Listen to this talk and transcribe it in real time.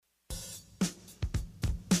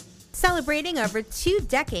Celebrating over 2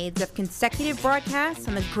 decades of consecutive broadcasts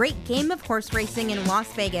on the great game of horse racing in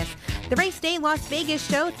Las Vegas, the Race Day Las Vegas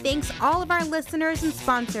show thanks all of our listeners and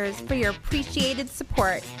sponsors for your appreciated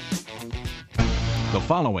support. The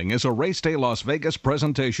following is a Race Day Las Vegas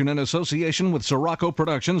presentation in association with Sirocco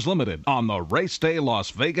Productions Limited on the Race Day Las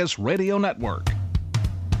Vegas Radio Network.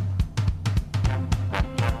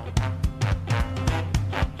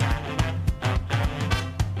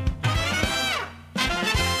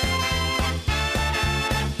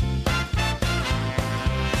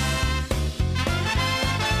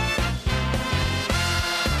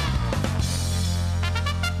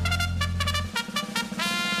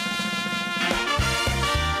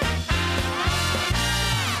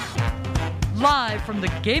 Live from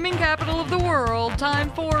the gaming capital of the world,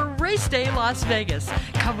 time for Race Day Las Vegas,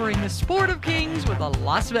 covering the sport of kings with a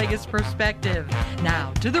Las Vegas perspective.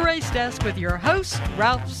 Now to the race desk with your host,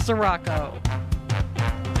 Ralph Sirocco.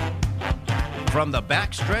 From the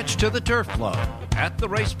backstretch to the turf club, at the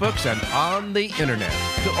racebooks and on the internet,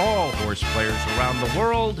 to all horse players around the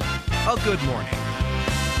world, a good morning.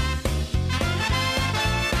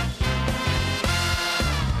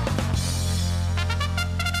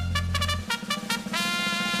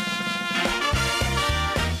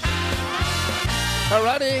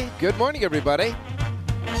 Alrighty, good morning, everybody.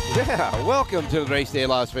 Yeah, welcome to the Race Day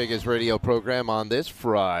Las Vegas radio program on this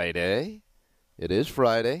Friday. It is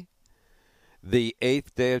Friday, the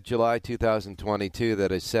 8th day of July, 2022.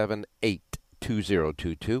 That is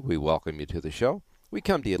 7/8/2022. We welcome you to the show. We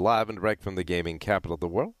come to you live and direct from the gaming capital of the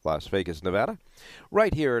world, Las Vegas, Nevada,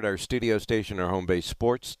 right here at our studio station, our home base,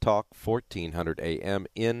 Sports Talk 1400 AM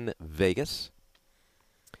in Vegas.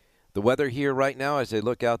 The weather here right now, as I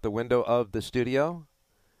look out the window of the studio,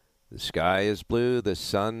 the sky is blue, the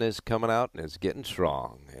sun is coming out, and it's getting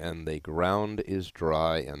strong, and the ground is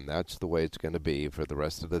dry, and that's the way it's going to be for the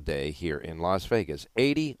rest of the day here in Las Vegas.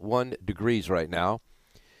 81 degrees right now,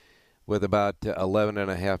 with about 11 and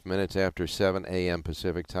a half minutes after 7 a.m.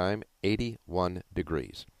 Pacific time, 81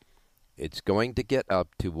 degrees. It's going to get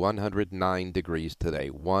up to 109 degrees today,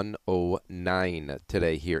 109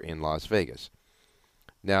 today here in Las Vegas.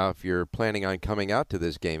 Now, if you're planning on coming out to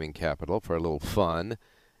this gaming capital for a little fun,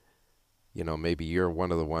 you know, maybe you're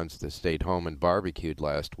one of the ones that stayed home and barbecued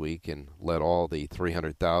last week and let all the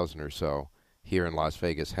 300,000 or so here in Las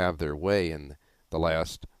Vegas have their way in the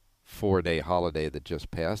last 4-day holiday that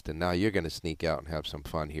just passed, and now you're going to sneak out and have some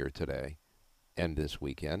fun here today and this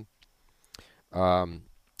weekend.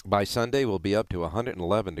 By Sunday, we'll be up to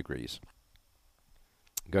 111 degrees.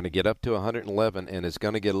 Going to get up to 111, and it's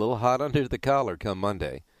going to get a little hot under the collar come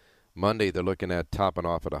Monday. Monday, they're looking at topping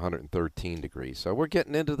off at 113 degrees. So we're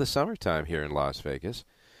getting into the summertime here in Las Vegas,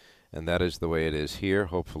 and that is the way it is here.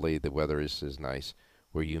 Hopefully the weather is as nice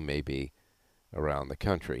where you may be around the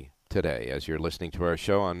country today, as you're listening to our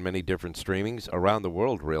show on many different streamings around the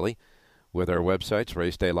world, really, with our websites,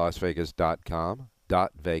 racedaylasvegas.com,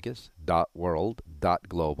 .vegas, .world,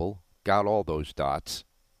 .global. Got all those dots.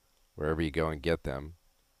 Wherever you go and get them,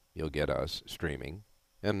 you'll get us streaming.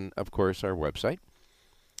 And, of course, our website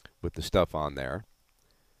with the stuff on there.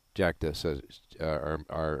 Jack does,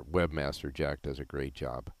 our webmaster, Jack, does a great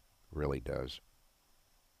job. Really does.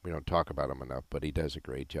 We don't talk about him enough, but he does a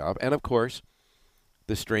great job. And, of course,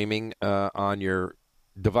 the streaming on your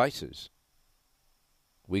devices.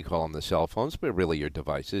 We call them the cell phones, but really your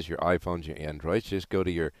devices, your iPhones, your Androids. Just go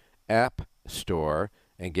to your app store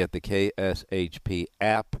and get the KSHP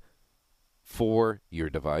app for your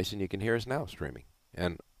device, and you can hear us now streaming.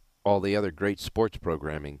 And all the other great sports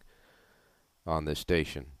programming on this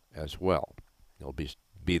station as well. It'll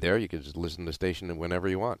be there. You can just listen to the station whenever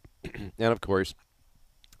you want. And, of course,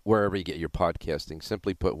 wherever you get your podcasting,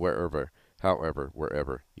 simply put wherever, however,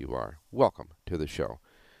 wherever you are. Welcome to the show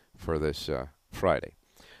for this Friday.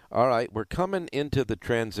 All right, we're coming into the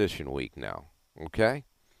transition week now, okay?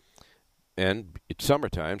 And it's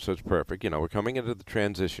summertime, so it's perfect. You know, we're coming into the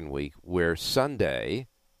transition week where Sunday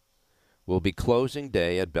will be closing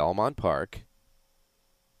day at Belmont Park.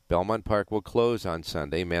 Belmont Park will close on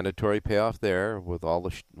Sunday. Mandatory payoff there with all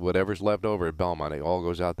the whatever's left over at Belmont. It all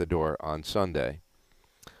goes out the door on Sunday.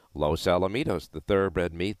 Los Alamitos, the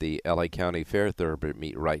thoroughbred meet, the L.A. County Fair thoroughbred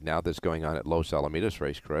meet right now that's going on at Los Alamitos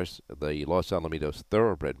Racecourse. The Los Alamitos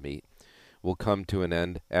thoroughbred meet will come to an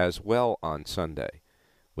end as well on Sunday,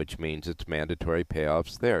 which means it's mandatory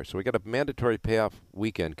payoffs there. So we got a mandatory payoff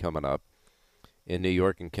weekend coming up in New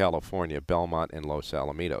York and California, Belmont and Los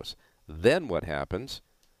Alamitos. Then what happens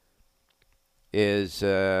is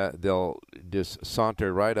they'll just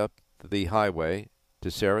saunter right up the highway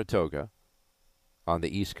to Saratoga on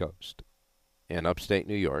the East Coast in upstate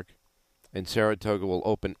New York, and Saratoga will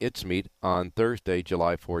open its meet on Thursday,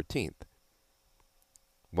 July 14th.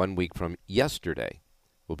 1 week from yesterday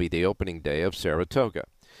will be the opening day of Saratoga.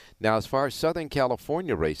 Now, as far as Southern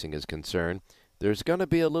California racing is concerned, there's going to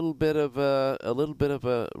be a little bit of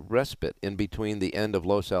a respite in between the end of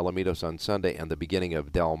Los Alamitos on Sunday and the beginning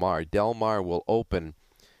of Del Mar. Del Mar will open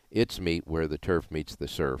its meet where the turf meets the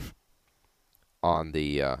surf on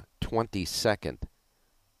the 22nd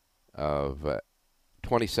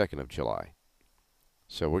of July.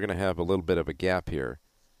 So we're going to have a little bit of a gap here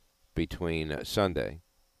between Sunday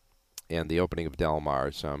and the opening of Del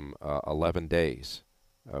Mar, some 11 days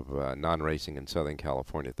of non-racing in Southern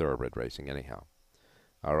California, thoroughbred racing anyhow.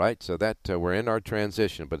 All right, so that we're in our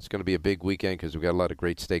transition, but it's going to be a big weekend because we've got a lot of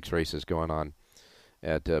great stakes races going on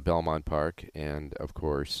at Belmont Park, and of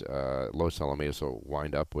course Los Alamitos will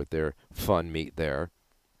wind up with their fun meet there.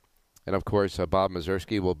 And of course Bob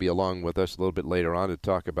Mazursky will be along with us a little bit later on to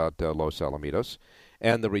talk about Los Alamitos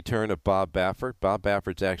and the return of Bob Baffert. Bob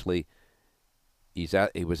Baffert's actually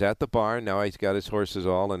he was at the barn. Now he's got his horses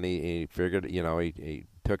all, and he figured, he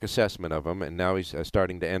took assessment of them, and now he's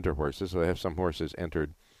starting to enter horses. So I have some horses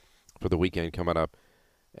entered for the weekend coming up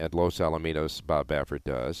at Los Alamitos. Bob Baffert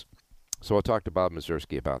does. So I'll talk to Bob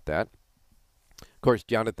Mazursky about that. Of course,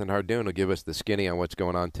 Jonathan Hardoon will give us the skinny on what's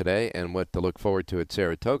going on today and what to look forward to at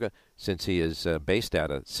Saratoga, since he is based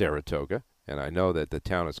out of Saratoga, and I know that the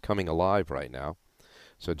town is coming alive right now.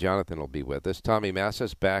 So Jonathan will be with us. Tommy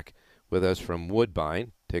Massas back with us from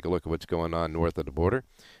Woodbine. Take a look at what's going on north of the border.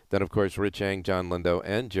 Then, of course, Rich Eng, John Lindo,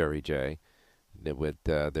 and Jerry J with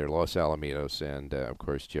their Los Alamitos and, of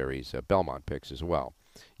course, Jerry's Belmont picks as well.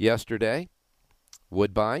 Yesterday,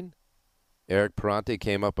 Woodbine, Eric Perante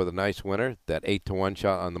came up with a nice winner. That 8-1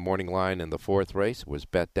 shot on the morning line in the fourth race was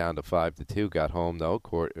bet down to 5-2. Got home, though,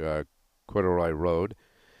 Corduroy Road,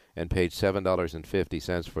 and paid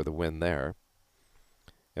 $7.50 for the win there.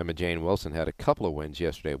 Emma Jane Wilson had a couple of wins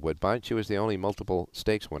yesterday at Woodbine. She was the only multiple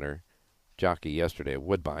stakes winner jockey yesterday at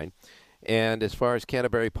Woodbine. And as far as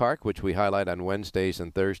Canterbury Park, which we highlight on Wednesdays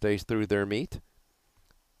and Thursdays through their meet,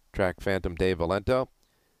 track phantom Dave Valento,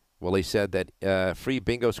 well, he said that free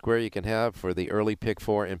bingo square you can have for the early pick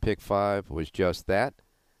 4 and pick 5 was just that.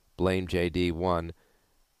 Blame JD won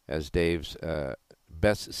as Dave's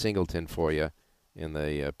best singleton for you in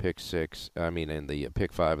the pick 5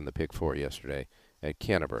 and the pick 4 yesterday at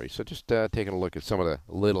Canterbury. So just taking a look at some of the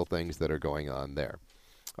little things that are going on there.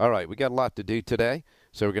 All right, we got a lot to do today,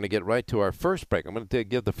 so we're going to get right to our first break. I'm going to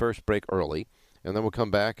give the first break early, and then we'll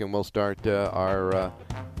come back and we'll start our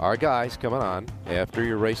guys coming on after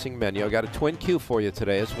your racing menu. I got a twin Q for you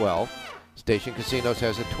today as well. Station Casinos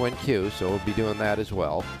has a twin Q, so we'll be doing that as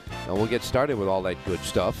well. And we'll get started with all that good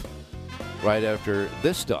stuff right after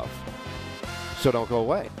this stuff. So don't go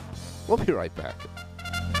away. We'll be right back.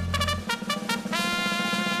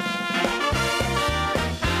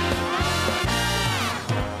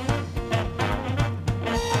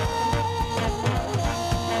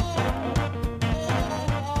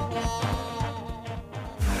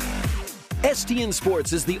 STN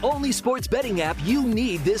Sports is the only sports betting app you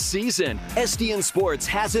need this season. STN Sports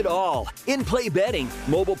has it all. In-play betting,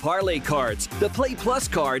 mobile parlay cards, the Play Plus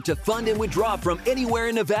card to fund and withdraw from anywhere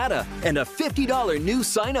in Nevada, and a $50 new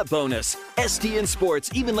sign-up bonus. STN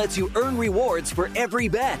Sports even lets you earn rewards for every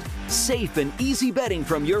bet. Safe and easy betting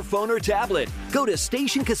from your phone or tablet. Go to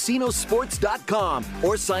StationCasinoSports.com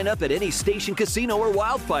or sign up at any Station Casino or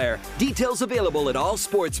Wildfire. Details available at all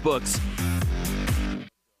sportsbooks.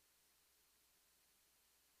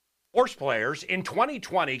 Horse players, in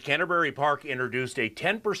 2020, Canterbury Park introduced a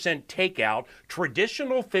 10% takeout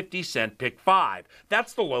traditional 50-cent pick 5.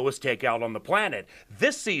 That's the lowest takeout on the planet.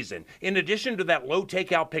 This season, in addition to that low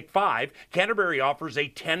takeout pick 5, Canterbury offers a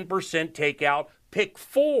 10% takeout pick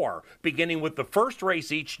 4, beginning with the first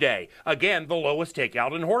race each day. Again, the lowest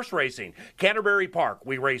takeout in horse racing. Canterbury Park,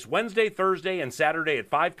 we race Wednesday, Thursday, and Saturday at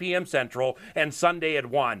 5 p.m. Central and Sunday at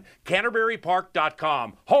 1.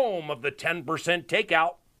 CanterburyPark.com, home of the 10%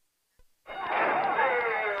 takeout.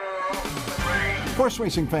 Horse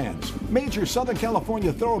racing fans, major Southern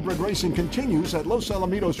California thoroughbred racing continues at Los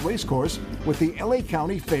Alamitos Racecourse with the LA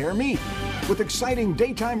County Fair Meet, with exciting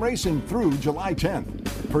daytime racing through July 10th.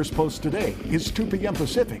 First post today is 2 p.m.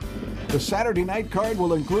 Pacific. The Saturday night card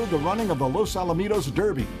will include the running of the Los Alamitos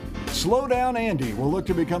Derby. Slow Down Andy will look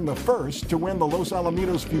to become the first to win the Los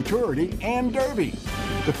Alamitos Futurity and Derby.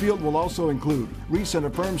 The field will also include recent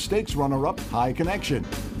Affirmed Stakes runner-up High Connection.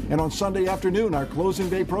 And on Sunday afternoon, our closing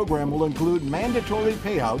day program will include mandatory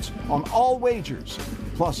payouts on all wagers.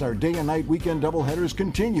 Plus, our day and night weekend doubleheaders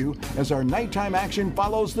continue as our nighttime action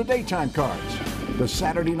follows the daytime cards. The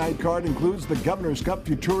Saturday night card includes the Governor's Cup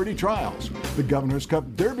Futurity Trials. The Governor's Cup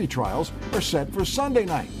Derby Trials are set for Sunday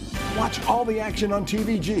night. Watch all the action on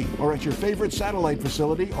TVG or at your favorite satellite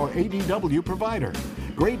facility or ADW provider.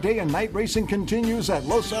 Great day and night racing continues at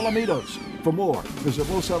Los Alamitos. For more, visit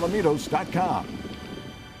losalamitos.com.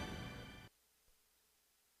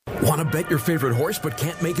 Want to bet your favorite horse but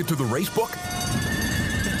can't make it to the racebook?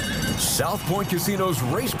 South Point Casino's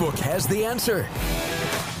Racebook has the answer.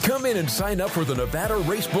 Come in and sign up for the Nevada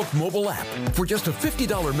Racebook mobile app. For just a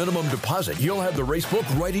 $50 minimum deposit, you'll have the Racebook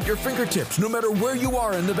right at your fingertips, no matter where you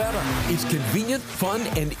are in Nevada. It's convenient, fun,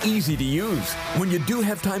 and easy to use. When you do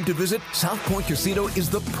have time to visit, South Point Casino is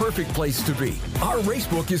the perfect place to be. Our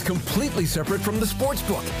Racebook is completely separate from the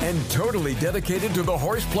Sportsbook and totally dedicated to the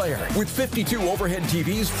horse player. With 52 overhead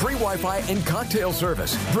TVs, free Wi-Fi, and cocktail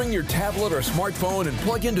service. Bring your tablet or smartphone and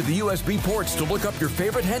plug into the USB ports to look up your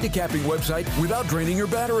favorite handicapping website without draining your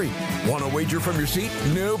battery. Want to wager from your seat?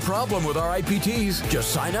 No problem with our IPTs.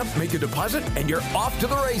 Just sign up, make a deposit, and you're off to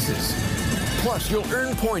the races. Plus, you'll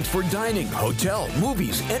earn points for dining, hotel,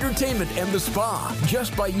 movies, entertainment, and the spa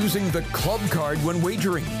just by using the club card when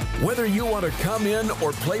wagering. Whether you want to come in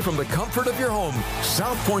or play from the comfort of your home,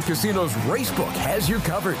 South Point Casino's Racebook has you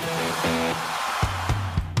covered.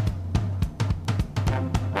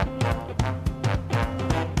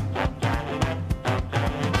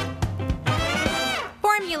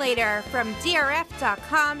 Formulator from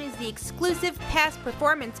DRF.com is the exclusive past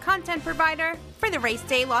performance content provider for the Race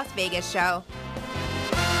Day Las Vegas show.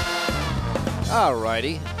 All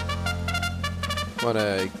righty. Want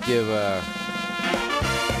to give a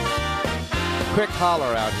quick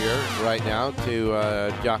holler out here right now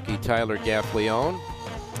to jockey Tyler Gaffleone,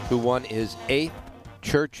 who won his 8th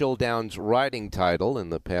Churchill Downs riding title in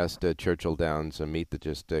the past Churchill Downs meet that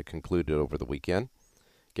just concluded over the weekend.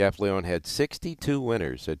 Gaffleone had 62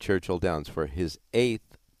 winners at Churchill Downs for his 8th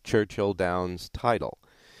Churchill Downs title.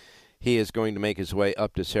 He is going to make his way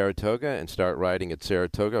up to Saratoga and start riding at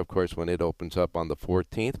Saratoga, of course, when it opens up on the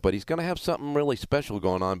 14th. But he's going to have something really special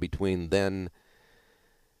going on between then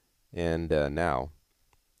and now.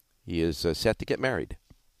 He is set to get married.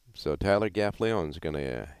 So Tyler Gaffleone is going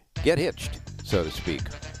to get hitched, so to speak,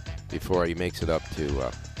 before he makes it up to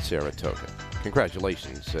Saratoga.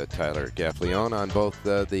 Congratulations, Tyler Gaffleone, on both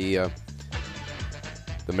the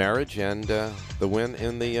marriage and the win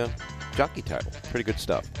in the jockey title. Pretty good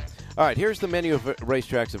stuff. All right, here's the menu of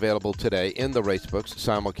racetracks available today in the Racebooks,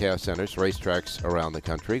 simulcast centers, racetracks around the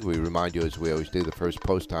country. We remind you, as we always do, the first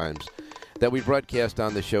post times that we broadcast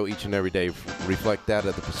on the show each and every day reflect that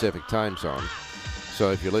of the Pacific time zone.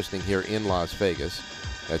 So if you're listening here in Las Vegas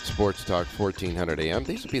at Sports Talk 1400 AM,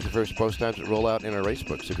 these will be the first post times that roll out in our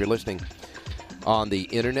Racebooks. If you're listening on the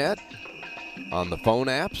internet, on the phone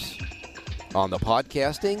apps, on the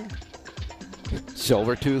podcasting,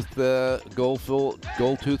 silver-tooth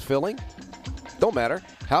gold-tooth filling, don't matter.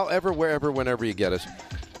 However, wherever, whenever you get us,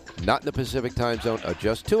 not in the Pacific time zone,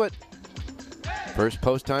 adjust to it. First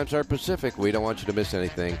post times are Pacific. We don't want you to miss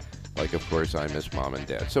anything, like, of course, I miss Mom and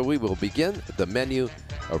Dad. So we will begin the menu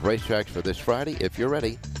of racetracks for this Friday, if you're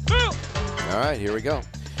ready. All right, here we go.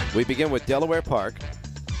 We begin with Delaware Park.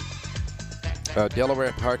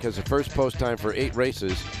 Delaware Park has the first post time for 8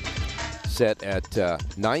 races set at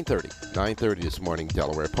 9:30. 9:30 this morning,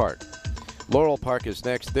 Delaware Park. Laurel Park is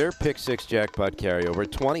next. Their Pick 6 jackpot carryover,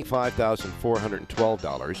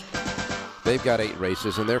 $25,412. They've got 8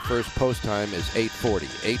 races, and their first post time is 8:40.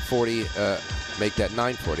 8:40, make that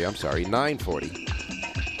 9:40. I'm sorry, 9:40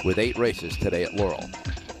 with 8 races today at Laurel.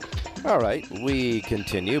 All right, we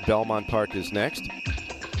continue. Belmont Park is next.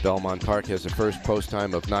 Belmont Park has the first post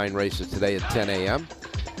time of 9 races today at 10 a.m.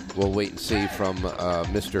 We'll wait and see from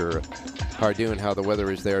Mr. Hardoon how the weather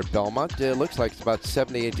is there at Belmont. It looks like it's about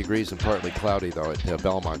 78 degrees and partly cloudy, though, at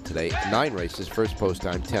Belmont today. 9 races, first post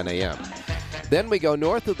time, 10 a.m. Then we go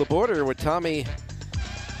north of the border where Tommy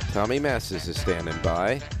Masses is standing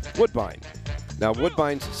by. Woodbine. Now,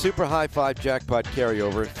 Woodbine's Super High 5 jackpot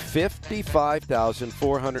carryover,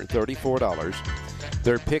 $55,434.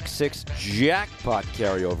 Their Pick 6 jackpot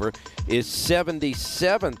carryover is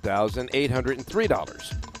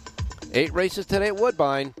 $77,803. 8 races today at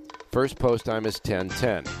Woodbine. First post time is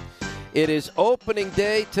 10:10. It is opening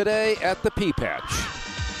day today at the Pea Patch.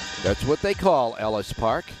 That's what they call Ellis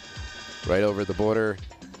Park, right over the border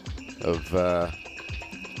of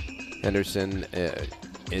Henderson.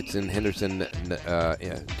 It's in Henderson,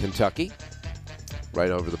 Kentucky, right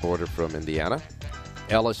over the border from Indiana.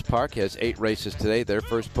 Ellis Park has 8 races today. Their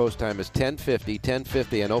first post time is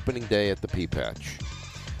 10:50 and opening day at the Pea Patch.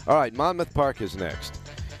 All right, Monmouth Park is next.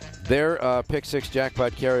 Their Pick 6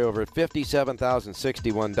 jackpot carryover,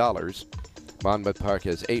 $57,061. Monmouth Park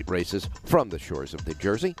has 8 races from the shores of New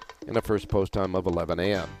Jersey and a first post time of 11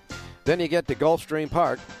 a.m. Then you get to Gulfstream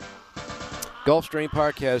Park. Gulfstream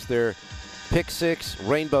Park has their Pick 6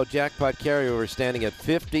 Rainbow Jackpot carryover standing at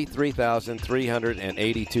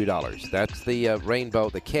 $53,382. That's the Rainbow,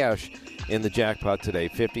 the cash in the jackpot today,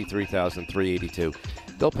 $53,382.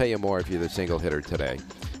 They'll pay you more if you're the single hitter today.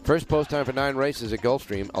 First post time for 9 races at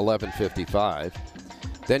Gulfstream, 11:55.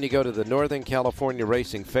 Then you go to the Northern California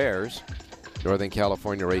Racing Fairs. Northern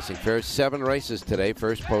California Racing Fairs, 7 races today.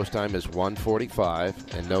 First post time is 1:45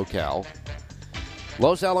 and no Cal.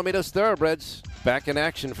 Los Alamitos Thoroughbreds back in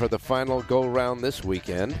action for the final go-round this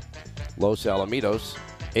weekend. Los Alamitos,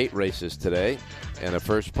 8 races today and a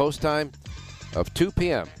first post time of 2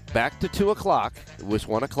 p.m. Back to 2 o'clock. It was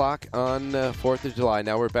 1 o'clock on 4th of July.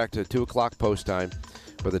 Now we're back to 2 o'clock post time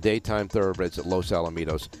for the daytime Thoroughbreds at Los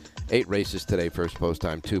Alamitos. 8 races today, first post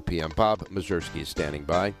time, 2 p.m. Bob Mazurski is standing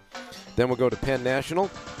by. Then we'll go to Penn National.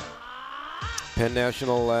 Penn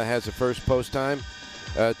National has a first post time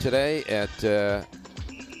today at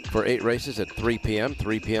for 8 races at 3 p.m.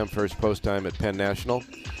 3 p.m. first post time at Penn National.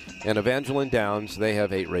 And Evangeline Downs, they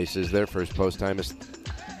have 8 races. Their first post time is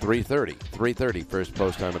 3:30. 3:30 first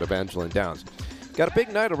post time at Evangeline Downs. Got a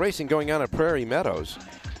big night of racing going on at Prairie Meadows.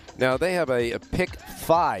 Now, they have a Pick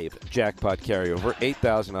 5 jackpot carryover,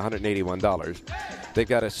 $8,181. They've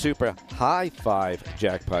got a Super High 5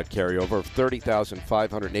 jackpot carryover of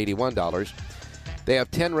 $30,581. They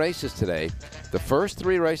have 10 races today. The first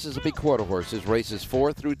 3 races will be quarter horses. Races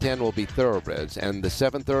 4 through 10 will be thoroughbreds. And the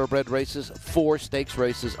 7 thoroughbred races, 4 stakes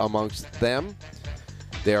races amongst them.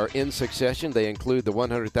 They are in succession. They include the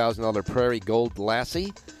 $100,000 Prairie Gold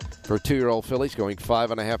Lassie for 2-year-old fillies going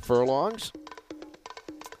 5.5 furlongs.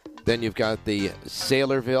 Then you've got the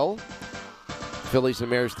Sailorville fillies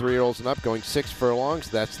and mares 3-year-olds and up going 6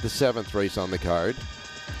 furlongs. That's the 7th race on the card.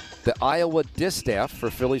 The Iowa Distaff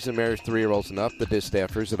for fillies and mares 3-year-olds and up. The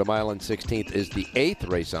Distaffers at 1 mile and 16th is the 8th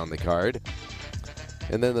race on the card.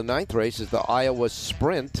 And then the 9th race is the Iowa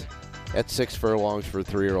Sprint at 6 furlongs for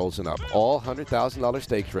 3-year-olds and up. All $100,000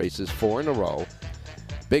 stakes races, 4 in a row.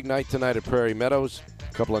 Big night tonight at Prairie Meadows.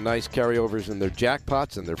 A couple of nice carryovers in their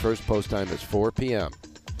jackpots, and their first post time is 4 p.m.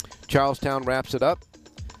 Charlestown wraps it up.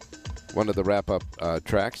 One of the wrap-up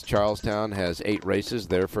tracks. Charlestown has 8 races.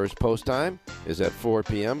 Their first post time is at 4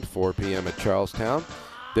 p.m. 4 p.m. at Charlestown.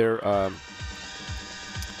 Their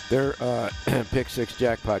Pick 6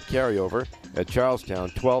 jackpot carryover at Charlestown,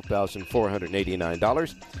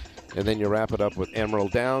 $12,489. And then you wrap it up with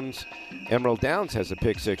Emerald Downs. Emerald Downs has a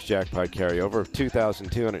Pick 6 jackpot carryover of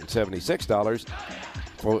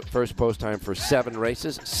 $2,276. First post time for 7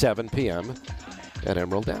 races, 7 p.m. at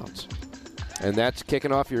Emerald Downs. And that's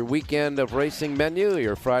kicking off your weekend of racing menu,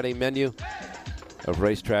 your Friday menu of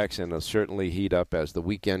racetracks, and it'll certainly heat up as the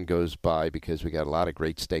weekend goes by because we got a lot of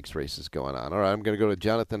great stakes races going on. All right, I'm going to go to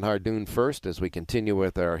Jonathan Hardoon first as we continue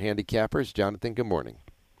with our handicappers. Jonathan, good morning.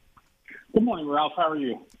 Good morning, Ralph. How are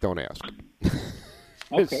you? Don't ask.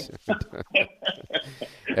 Okay.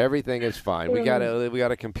 Everything is fine. We got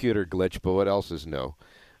a computer glitch, but what else is new?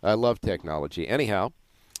 I love technology. Anyhow,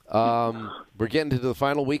 we're getting to the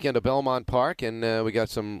final weekend of Belmont Park, and we got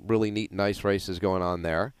some really neat, nice races going on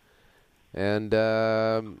there. And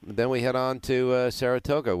then we head on to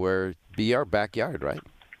Saratoga, where be our backyard, right?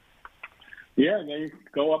 Yeah, they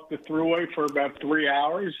go up the thruway for about 3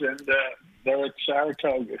 hours, and they're at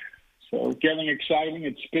Saratoga. So getting exciting.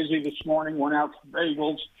 It's busy this morning. Went out for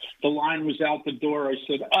bagels. The line was out the door. I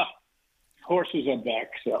said, horses are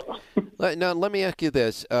back. So now let me ask you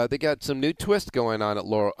this: they got some new twist going on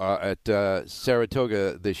at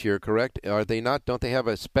Saratoga this year, correct? Are they not? Don't they have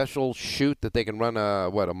a special chute that they can run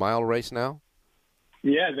a mile race now?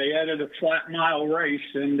 Yeah, they added a flat mile race,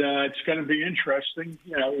 and it's going to be interesting.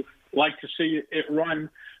 You know, like to see it run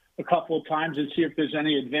a couple of times and see if there's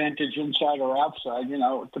any advantage inside or outside. You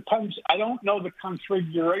know, it depends. I don't know the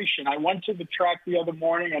configuration. I went to the track the other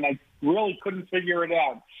morning, and I really couldn't figure it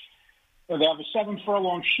out. They have a 7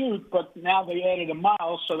 furlong chute, but now they added a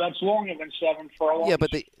mile, so that's longer than 7 furlongs. Yeah,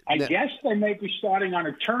 but I guess they may be starting on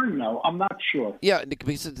a turn, though. I'm not sure. Yeah,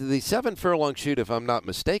 because the 7 furlong chute, if I'm not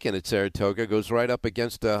mistaken, at Saratoga goes right up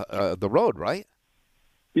against the road, right?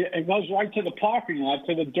 Yeah, it goes right to the parking lot,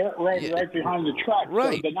 to the dirt road right behind the track.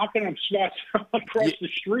 Right. So they're not going to start across the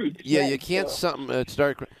street. Yeah, you can't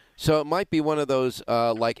start. So it might be one of those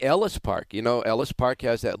like Ellis Park. You know, Ellis Park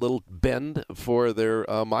has that little bend for their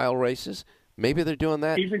mile races. Maybe they're doing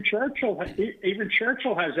that. Even Churchill has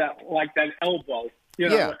that, like that elbow. You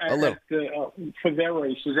know, a little. For their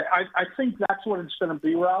races. I think that's what it's going to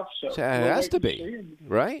be, Ralph. So it has to be,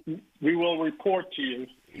 right? We will report to you.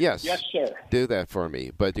 Yes. Yes, sir. Do that for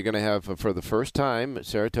me. But you're going to have, for the first time,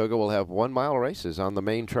 Saratoga will have 1 mile races on the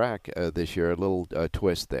main track this year, a little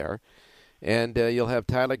twist there. And you'll have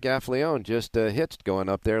Tyler Gaffalione just hitched going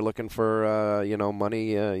up there looking for,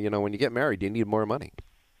 money. When you get married, you need more money.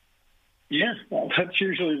 Yeah, well, that's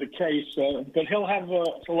usually the case. But he'll have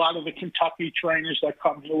a lot of the Kentucky trainers that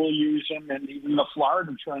come here will use him, and even the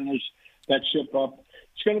Florida trainers that ship up.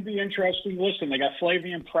 It's going to be interesting. Listen, they got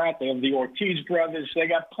Flavien Prat. They have the Ortiz brothers. They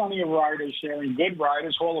got plenty of riders there, and good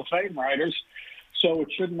riders, Hall of Fame riders. So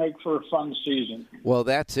it should make for a fun season. Well,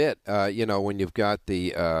 that's it. When you've got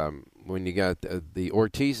the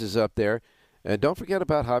Ortizes up there, and don't forget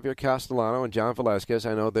about Javier Castellano and John Velasquez.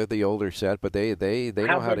 I know they're the older set, but they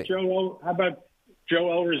know how to. How about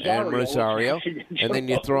Joel Rosario? And Rosario, and then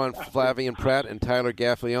you throw in Flavien Prat and Tyler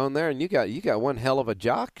Gaffalione there, and you got one hell of a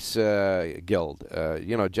jocks guild.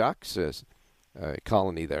 Jocks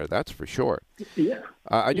colony there. That's for sure. Yeah.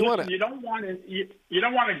 I do want to. You don't want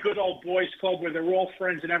a good old boys club where they're all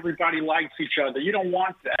friends and everybody likes each other. You don't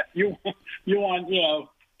want that. You want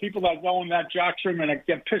people that go in that jocks room and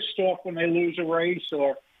get pissed off when they lose a race,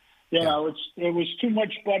 or it was too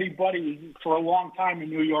much buddy for a long time in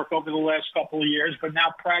New York over the last couple of years. But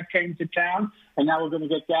now Pratt came to town, and now we're going to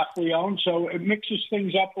get Gaffalione, so it mixes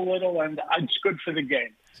things up a little, and it's good for the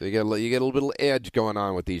game. So you get a little bit of edge going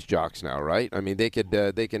on with these jocks now, right? I mean, they can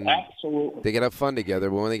absolutely. They can have fun together,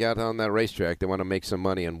 but when they got on that racetrack, they want to make some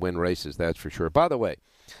money and win races. That's for sure. By the way,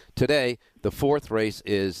 today the fourth race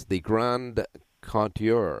is the Grand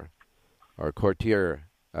Courtier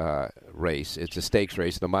race. It's a stakes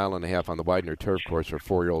race, a 1.5 miles on the Widener Turf Course for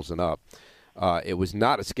 4-year-olds and up. It was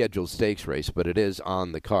not a scheduled stakes race, but it is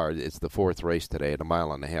on the card. It's the fourth race today at 1.5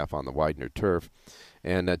 miles on the Widener Turf.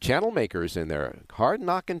 And Channel Maker's in there.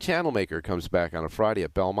 Hard-knocking Channel Maker comes back on a Friday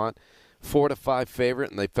at Belmont. 4-5 favorite,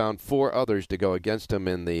 and they found 4 others to go against him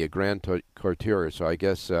in the Grand Courtier. So I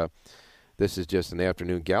guess this is just an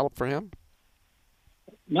afternoon gallop for him?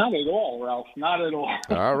 Not at all, Ralph. Not at all.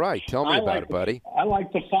 All right. Tell me about it, buddy. I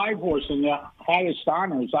like the 5 horse in the highest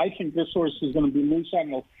honors. I think this horse is going to be loose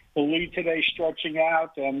on the lead today, stretching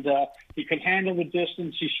out, and he can handle the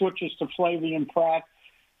distance. He switches to Flavien Prat.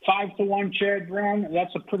 5-1 Chad Brown.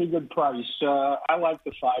 That's a pretty good price. I like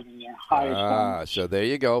the 5 in there. Highest honors. So there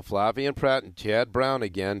you go. Flavien Prat and Chad Brown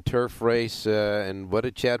again. Turf race. And what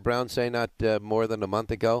did Chad Brown say not more than a month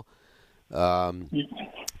ago?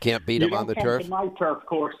 Can't beat him on the turf. You don't come to my turf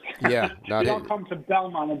course. Yeah. You don't come to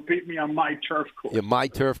Belmont and beat me on my turf course. Yeah, my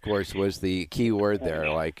turf course was the key word there.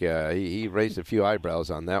 Like he raised a few eyebrows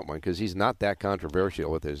on that one because he's not that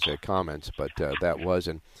controversial with his comments, but that was.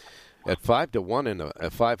 And at 5-1 in a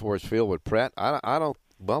 5-horse field with Pratt, I don't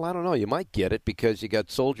know. You might get it because you got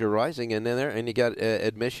Soldier Rising in there, and you got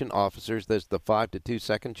admission officers. There's the 5-2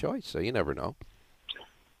 second choice, so you never know.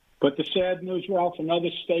 But the sad news, Ralph, another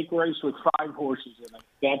stake race with 5 horses in it.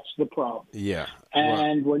 That's the problem. Yeah.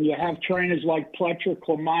 And when you have trainers like Pletcher,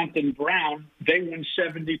 Clement, and Brown, they win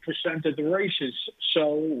 70% of the races.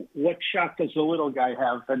 So what shot does the little guy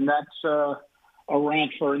have? And that's a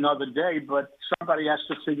rant for another day. But somebody has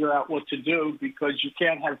to figure out what to do because you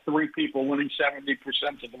can't have 3 people winning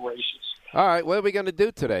 70% of the races. All right, what are we going to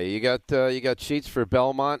do today? You got sheets for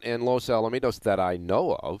Belmont and Los Alamitos that I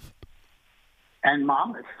know of. And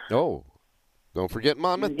Monmouth. Oh, don't forget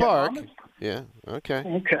Monmouth Park. Monmouth? Yeah, okay.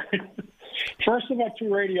 Okay. First of our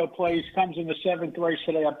 2 radio plays comes in the 7th race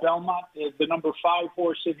today at Belmont. The number 5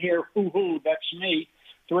 horse in here, Hoo-Hoo, that's me.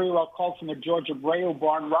 3-year-old colt from the Georgia Braille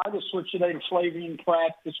barn. Rider switch today to Flavien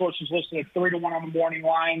Prat. This horse is listed at 3-1 on the morning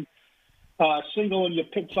line. Single in your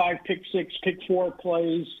pick 5, pick 6, pick 4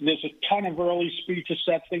 plays. There's a ton of early speed to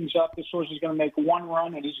set things up. This horse is going to make 1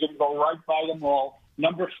 run, and he's going to go right by them all.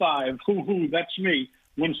 Number 5, Hoo-Hoo, that's me,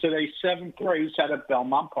 wins today's 7th race out at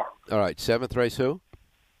Belmont Park. All right, 7th race who?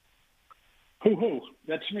 Hoo-Hoo,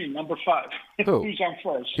 that's me, number 5. Who? Who's on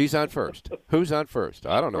first? He's on first. Who's on first?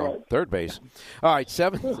 I don't know. Right. Third base. All right,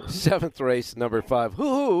 seventh race, number 5.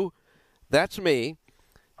 Hoo-Hoo, that's me.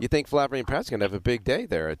 You think Flavien Prat's going to have a big day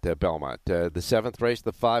there at Belmont. The 7th race,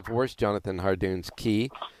 the 5 horse, Jonathan Hardoon's Key.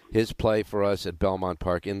 His play for us at Belmont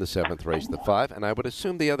Park in the 7th race, the 5. And I would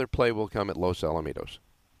assume the other play will come at Los Alamitos.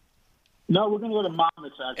 No, we're going to go to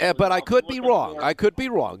Monmouth, actually. But I could be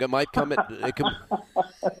wrong. It might come at...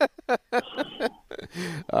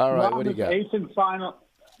 All right, what do you got?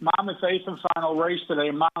 Monmouth's 8th and final race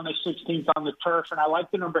today. Monmouth 16th on the turf. And I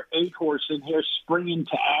like the number 8 horse in here, Spring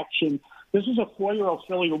Into Action. This is a 4-year-old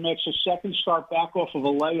filly who makes a second start back off of a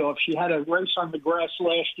layoff. She had a race on the grass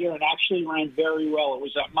last year and actually ran very well. It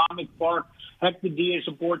was at Monmouth Park. Hector Diaz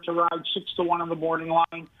aboard to ride 6-1 on the morning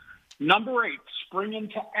line. Number 8, Spring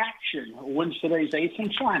Into Action, wins today's 8th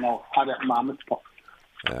and final out at Monmouth Park.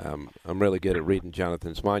 I'm really good at reading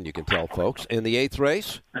Jonathan's mind, you can tell, folks. In the 8th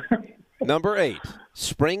race, number 8,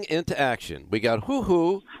 Spring Into Action. We got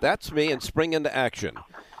Hoo-Hoo, that's me, and Spring Into Action.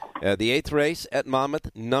 The 8th race at Monmouth,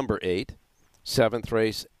 number 8. 7th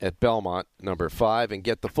race at Belmont, number 5. And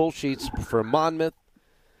get the full sheets for Monmouth,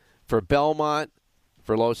 for Belmont,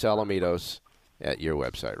 for Los Alamitos at your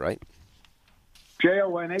website, right?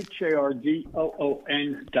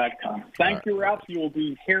 JONHARDOON.com. Thank you, Ralph. You will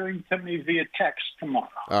be hearing from me via text tomorrow.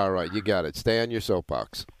 All right, you got it. Stay on your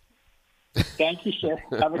soapbox. Thank you, sir.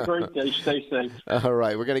 Have a great day. Stay safe. All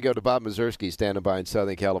right, we're going to go to Bob Mazursky standing by in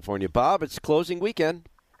Southern California. Bob, it's closing weekend.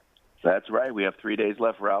 That's right. We have 3 days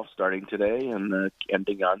left, Ralph, starting today and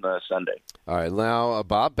ending on Sunday. All right. Now,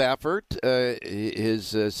 Bob Baffert, his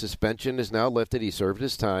suspension is now lifted. He served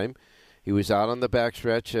his time. He was out on the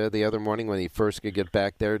backstretch the other morning when he first could get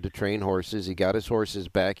back there to train horses. He got his horses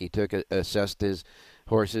back. He assessed his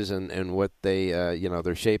horses and what they,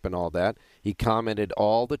 their shape and all that. He commented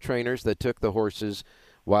all the trainers that took the horses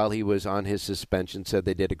while he was on his suspension, said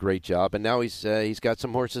they did a great job. And now he's got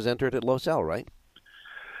some horses entered at Los Al, right?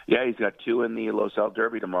 Yeah, he's got 2 in the Los Al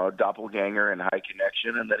Derby tomorrow, Doppelganger and High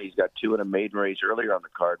Connection, and then he's got 2 in a maiden race earlier on the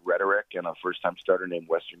card, Rhetoric, and a first-time starter named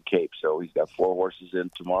Western Cape. So he's got 4 horses in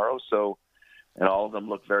tomorrow, and all of them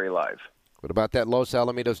look very live. What about that Los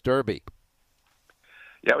Alamitos Derby?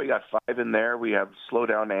 Yeah, we got 5 in there. We have Slow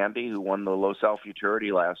Down Andy, who won the Los Al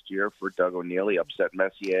Futurity last year for Doug O'Neill. He upset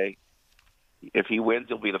Messier. If he wins,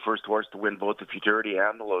 he'll be the first horse to win both the Futurity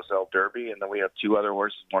and the Los Al Derby. And then we have 2 other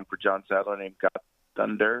horses, one for John Sadler named God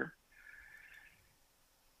Thunder.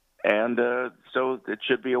 And so it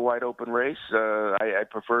should be a wide-open race. I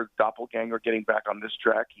prefer Doppelganger getting back on this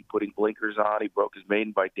track. He's putting blinkers on. He broke his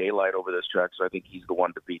maiden by daylight over this track, so I think he's the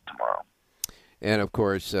one to beat tomorrow. And, of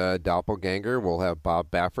course, Doppelganger will have Bob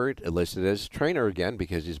Baffert listed as trainer again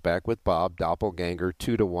because he's back with Bob. Doppelganger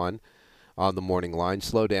 2-1 on the morning line.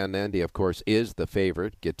 Slow Down Andy, of course, is the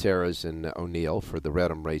favorite. Gutierrez and O'Neill for the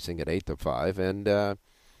Redham Racing at 8-5. And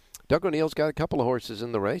Doug O'Neill's got a couple of horses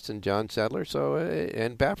in the race, and John Sadler,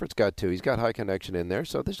 and Baffert's got 2. He's got High Connection in there,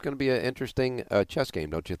 so this is going to be an interesting chess game,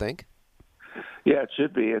 don't you think? Yeah, it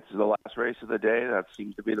should be. It's the last race of the day. That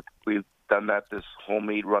seems to be we've done that this whole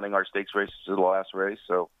meet, running our stakes races to the last race.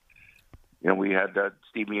 So, we had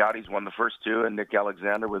Steve Miotti's won the first 2, and Nick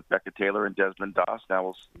Alexander with Becca Taylor and Desmond Doss. Now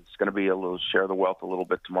it's going to be a little share the wealth a little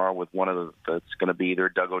bit tomorrow with one of it's going to be either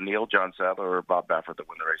Doug O'Neill, John Sadler, or Bob Baffert that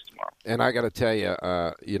win the race tomorrow. And I got to tell you,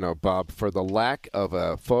 Bob, for the lack of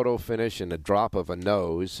a photo finish and a drop of a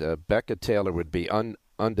nose, Becca Taylor would be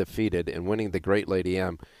undefeated in winning the Great Lady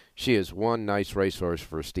M. She is one nice racehorse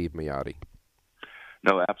for Steve Miotti.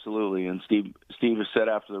 No, absolutely. And Steve has said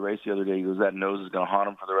after the race the other day, he goes, that nose is going to haunt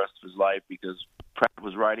him for the rest of his life because Pratt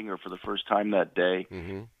was riding her for the first time that day.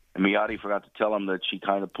 Mm-hmm. And Miotti forgot to tell him that she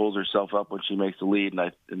kind of pulls herself up when she makes the lead,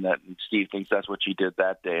 and Steve thinks that's what she did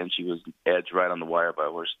that day, and she was edged right on the wire by a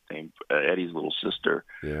horse named Eddie's little sister,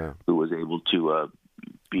 who was able to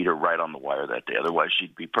beat her right on the wire that day. Otherwise,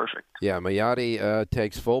 she'd be perfect. Yeah, Miotti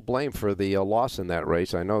takes full blame for the loss in that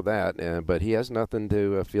race. I know that, but he has nothing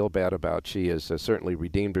to feel bad about. She has certainly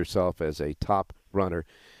redeemed herself as a top runner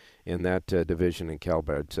in that division in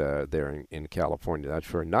Calbert there in California. That's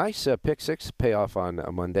for a nice pick 6 payoff on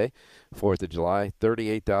Monday, 4th of July,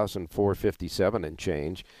 $38,457 and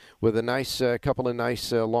change, with a nice couple of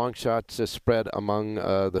nice long shots spread among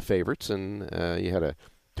the favorites, and you had a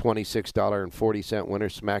 $26.40 winner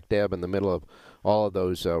smack dab in the middle of all of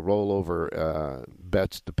those rollover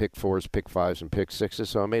bets, the pick 4s, pick 5s, and pick 6s.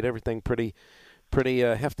 So I made everything pretty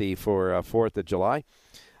hefty for 4th of July.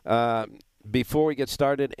 Before we get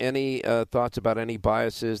started, any thoughts about any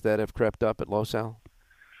biases that have crept up at Los Al?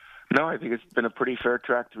 No, I think it's been a pretty fair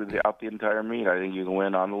track throughout the entire meet. I think you can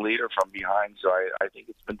win on the lead or from behind, so I think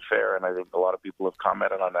it's been fair, and I think a lot of people have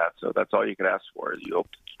commented on that. So that's all you can ask for, is you hope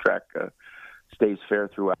the track stays fair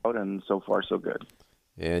throughout, and so far so good.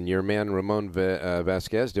 And your man Ramon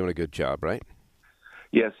Vasquez doing a good job, right?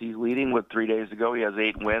 Yes, he's leading with 3 days ago. He has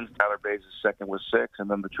 8 wins. Tyler Bays is second with 6, and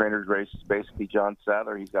then the trainers' race is basically John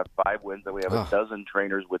Sadler. He's got 5 wins, and we have a dozen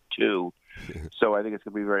trainers with 2. So I think it's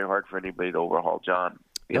going to be very hard for anybody to overhaul John.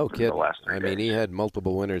 No kidding. I mean, he had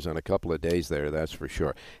multiple winners on a couple of days there, that's for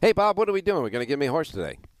sure. Hey, Bob, what are we doing? We're going to give me a horse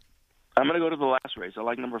today. I'm going to go to the last race. I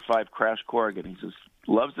like number 5, Crash Corrigan. He says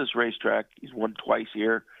loves this racetrack. He's won twice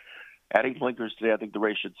here. Adding blinkers today, I think the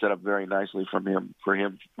race should set up very nicely for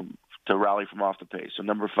him to rally from off the pace. So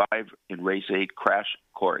number 5 in race 8, Crash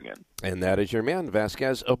Corrigan. And that is your man,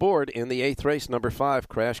 Vasquez, aboard in the 8th race, number 5,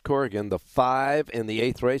 Crash Corrigan. The 5 in the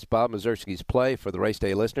 8th race, Bob Mazurski's play for the race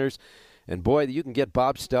day listeners. And, boy, you can get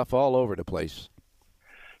Bob's stuff all over the place.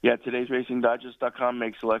 Yeah, today'sracingdigest.com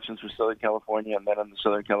makes selections for Southern California, and then on the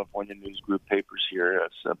Southern California News Group papers here,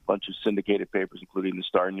 it's a bunch of syndicated papers, including the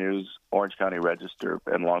Star News, Orange County Register,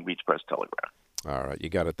 and Long Beach Press Telegram. All right, you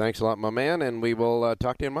got it. Thanks a lot, my man, and we will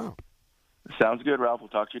talk to you tomorrow. Sounds good, Ralph. We'll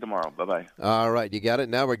talk to you tomorrow. Bye-bye. All right, you got it.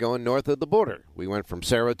 Now we're going north of the border. We went from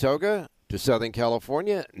Saratoga to Southern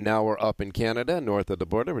California. Now we're up in Canada, north of the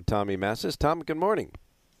border with Tommy Massis. Tom, good morning.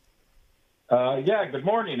 Yeah, good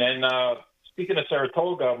morning. And speaking of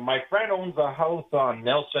Saratoga, my friend owns a house on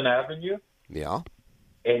Nelson Avenue. Yeah.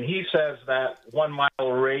 And he says that 1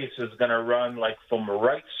 mile race is going to run like from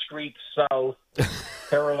Wright Street south,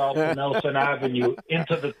 parallel to Nelson Avenue,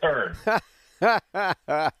 into the turn.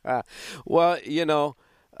 Well,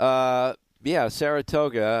 yeah,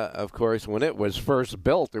 Saratoga, of course, when it was first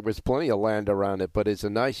built, there was plenty of land around it, but it's a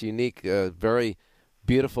nice, unique, very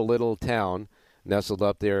beautiful little town nestled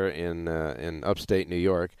up there in upstate New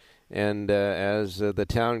York. And as the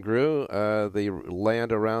town grew, the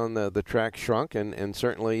land around the track shrunk, and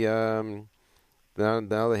certainly now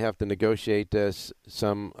they have to negotiate try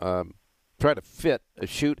to fit a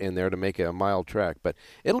chute in there to make a mile track. But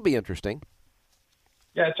it'll be interesting.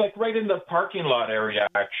 Yeah, it's like right in the parking lot area,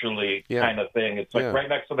 actually, kind of thing. It's like right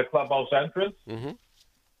next to the clubhouse entrance. Mm-hmm.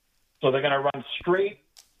 So they're going to run straight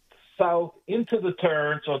south into the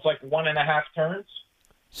turn, so it's like 1.5 turns.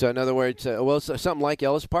 So, in other words, something like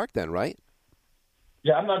Ellis Park then, right?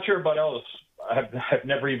 Yeah, I'm not sure about Ellis. I've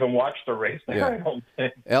never even watched the race there, I don't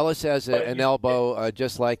think. Ellis has an elbow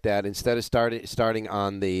just like that. Instead of starting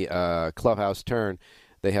on the clubhouse turn,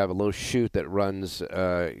 they have a little chute that runs,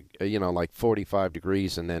 like 45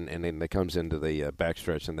 degrees, and then it comes into the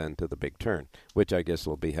backstretch and then to the big turn, which I guess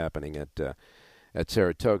will be happening at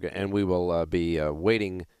Saratoga. And we will be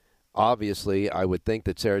waiting. Obviously, I would think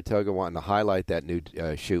that Saratoga, wanting to highlight that new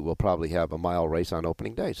chute, will probably have a mile race on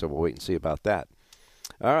opening day. So we'll wait and see about that.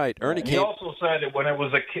 All right, Ernie. He also said that when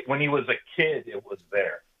he was a kid, it was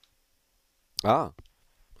there. Ah,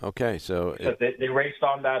 okay. So they raced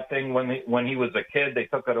on that thing when he was a kid. They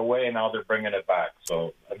took it away, and now they're bringing it back.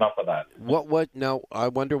 So enough of that. What? Now I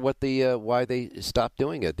wonder what why they stopped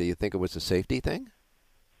doing it. Do you think it was a safety thing?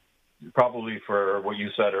 Probably for what you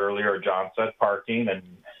said earlier. John said parking and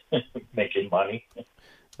making money.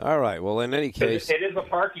 All right. Well, in any case, it is a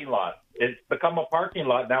parking lot. It's become a parking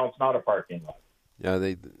lot. Now it's not a parking lot. Yeah,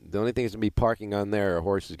 the only thing is to be parking on there are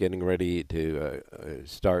horses getting ready to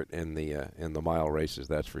start in the mile races.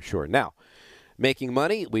 That's for sure. Now, making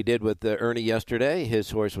money, we did with Ernie yesterday.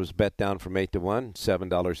 His horse was bet down from 8-1,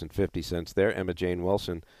 $7.50 there. Emma Jane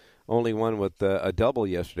Wilson only won with a double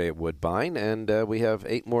yesterday at Woodbine, and we have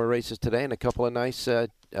 8 more races today and a couple of nice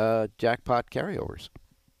jackpot carryovers.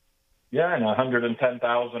 Yeah, and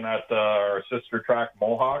 $110,000 at our sister track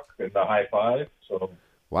Mohawk in the high 5. So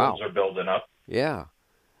wow, those are building up. Yeah.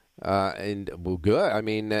 And well, good. I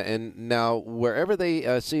mean, and now wherever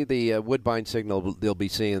they see the Woodbine signal, they'll be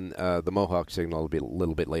seeing the Mohawk signal a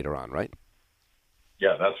little bit later on, right?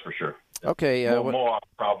 Yeah, that's for sure. Okay. Mohawk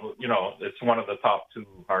probably, it's one of the top 2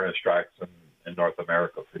 harness tracks in North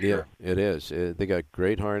America for sure. Yeah, it is. They got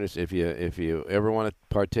great harness. If you ever want to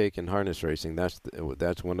partake in harness racing, that's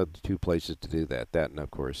one of the 2 places to do that. That and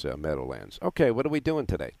of course Meadowlands. Okay, what are we doing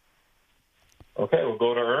today? Okay, we'll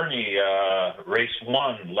go to Ernie. Race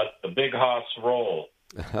 1, Let the Big Hoss Roll.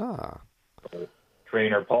 Aha.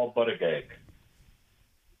 Trainer Paul Buttigieg.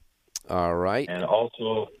 All right. And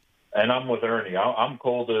also, I'm with Ernie. I'm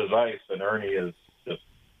cold as ice, and Ernie is just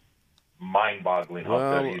mind-boggling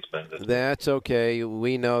how good he's been. That's okay.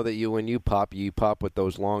 We know that when you pop with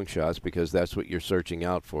those long shots because that's what you're searching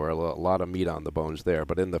out for. A lot of meat on the bones there.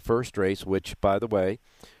 But in the first race, which, by the way,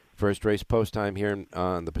 first race post time here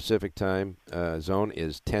on the Pacific time zone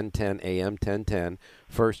is 10:10 a.m., 10:10.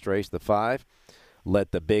 First race, the 5.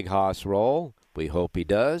 Let the Big Hoss Roll. We hope he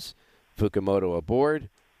does. Fukumoto aboard.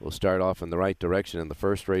 We'll start off in the right direction in the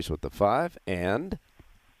first race with the 5. And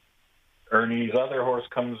Ernie's other horse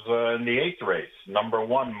comes in the 8th race, number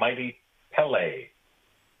 1, Mighty Pele.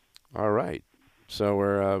 All right. So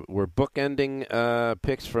we're bookending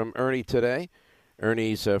picks from Ernie today.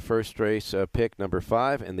 Ernie's first race pick, number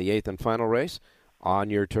 5, in the 8th and final race on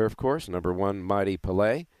your turf course, number 1, Mighty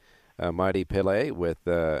Pele. Mighty Pele with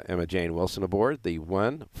Emma Jane Wilson aboard. The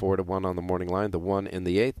 1, 4-1 on the morning line, the 1 in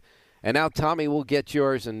the 8th. And now, Tommy, will get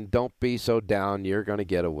yours, and don't be so down. You're going to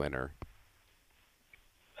get a winner.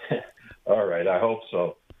 All right, I hope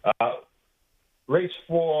so. race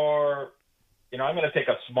 4, I'm going to take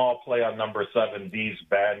a small play on number 7, Dees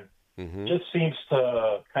Ben. Mm-hmm. Just seems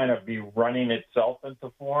to kind of be running itself into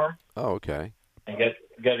form. Oh, okay. And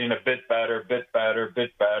getting a bit better.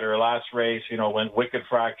 Last race, went wicked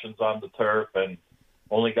fractions on the turf and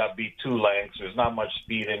only got beat 2 lengths. There's not much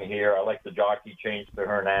speed in here. I like the jockey change to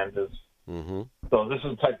Hernandez. Mm-hmm. So this is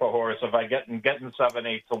the type of horse, if I getting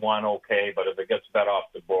 7-8 to 1, okay. But if it gets bet off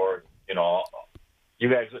the board, you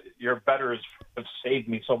guys, your bettors have saved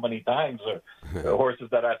me so many times. The horses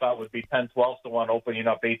that I thought would be 10-12 to 1 opening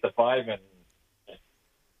up 8 to 5.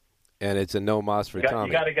 And it's a no moss for Tommy.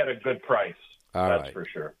 You got to get a good price. That's right. for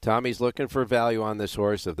sure. Tommy's looking for value on this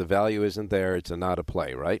horse. If the value isn't there, it's not a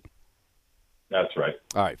play, right? That's right.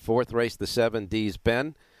 All right, 4th race, the 7, Dees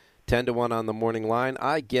Ben. 10 to 1 on the morning line.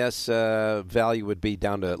 I guess value would be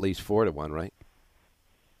down to at least 4 to 1, right?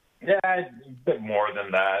 Yeah, a bit more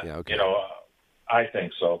than that. Yeah, okay. I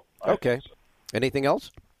think so. Okay. Anything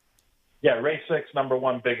else? Yeah, race 6, number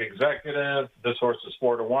 1, Big Executive. This horse is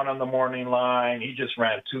 4 to 1 on the morning line. He just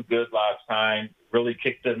ran too good last time. Really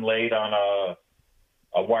kicked in late on a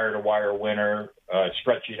wire-to-wire winner.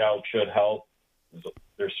 Stretching out should help.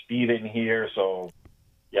 There's speed in here, so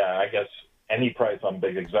yeah, I guess any price on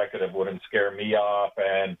Big Executive wouldn't scare me off.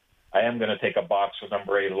 And I am going to take a box for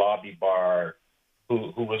number 8, Lobby Bar,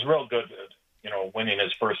 who was real good at, winning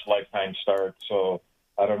his first lifetime start. So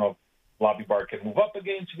I don't know if Lobby Bar can move up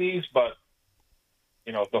against these, but,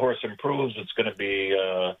 if the horse improves, it's going to be,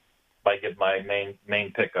 I give my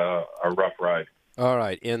main pick a rough ride. All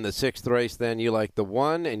right. In the 6th race, then, you like the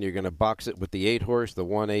 1, and you're going to box it with the 8 horse, the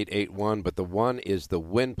 1-8-8-1, but the 1 is the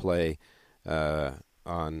win play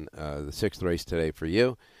on the 6th race today for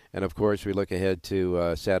you. And, of course, we look ahead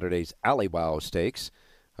to Saturday's Aliwao Stakes,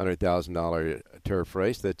 $100,000 turf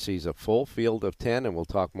race that sees a full field of 10, and we'll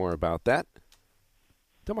talk more about that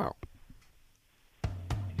tomorrow.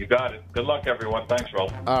 You got it. Good luck, everyone. Thanks,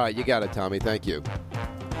 Ralph. All right, you got it, Tommy. Thank you.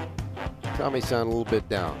 Tommy sounded a little bit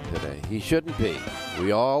down today. He shouldn't be.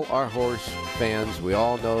 We all are horse fans. We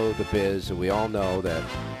all know the biz, and we all know that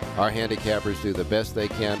our handicappers do the best they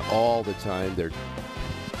can all the time. They're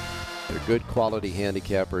good quality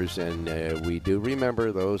handicappers, and we do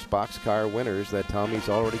remember those boxcar winners that Tommy's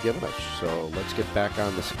already given us. So let's get back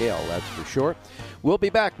on the scale, that's for sure. We'll be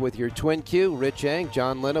back with your Twin Q, Rich Eng,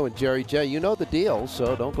 John Leno, and Jerry J. You know the deal,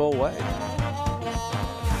 so don't go away.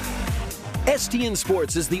 STN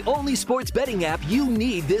Sports is the only sports betting app you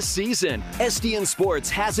need this season. STN Sports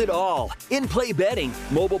has it all. In-play betting,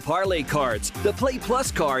 mobile parlay cards, the Play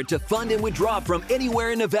Plus card to fund and withdraw from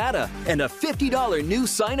anywhere in Nevada, and a $50 new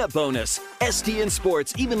sign-up bonus. STN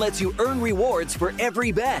Sports even lets you earn rewards for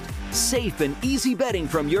every bet. Safe and easy betting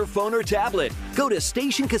from your phone or tablet. Go to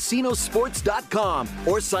StationCasinoSports.com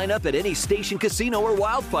or sign up at any Station Casino or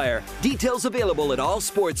Wildfire. Details available at all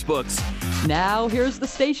sportsbooks. Now, here's the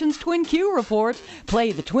station's Twin Q report.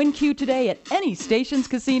 Play the Twin Q today at any Station's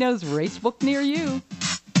Casino's racebook near you.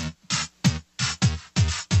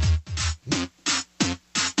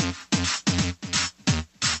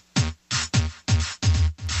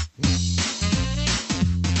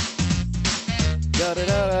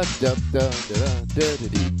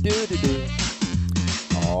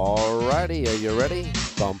 All righty, are you ready?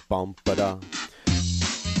 Bum, bum, ba-da.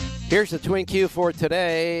 Here's the Twin Q for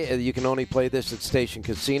today. You can only play this at Station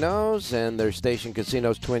Casinos, and there's Station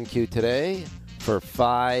Casinos Twin Q today for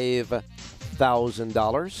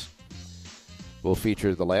 $5,000. We'll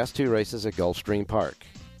feature the last 2 races at Gulfstream Park.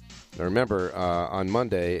 Now remember, on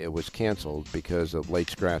Monday it was canceled because of late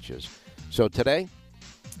scratches. So today,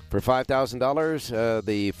 for $5,000,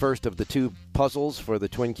 the first of the 2 puzzles for the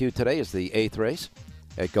Twin Q today is the 8th race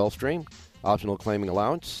at Gulfstream. Optional claiming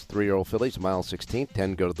allowance, 3-year-old fillies, mile 16,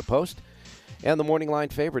 10 go to the post. And the morning line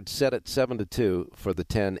favorite set at 7-2 for the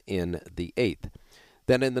 10 in the 8th.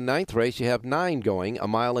 Then in the 9th race, you have 9 going, a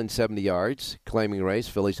mile and 70 yards. Claiming race,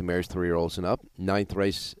 fillies and mares, 3-year-olds and up. 9th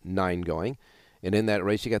race, 9 going. And in that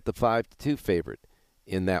race, you got the 5-2 favorite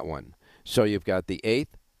in that one. So you've got the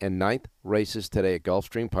 8th and 9th races today at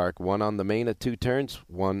Gulfstream Park. One on the main at 2 turns,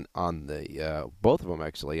 one on the, both of them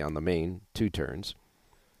actually on the main 2 turns.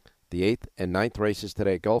 The 8th and 9th races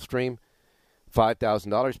today at Gulfstream,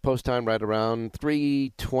 $5,000. Post time right around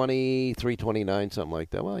 3:20, 3:29, something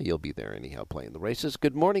like that. Well, you'll be there anyhow playing the races.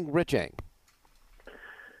 Good morning, Rich Eng.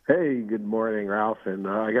 Hey, good morning, Ralph. And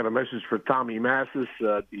I got a message for Tommy Massis.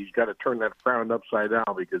 He's got to turn that frown upside down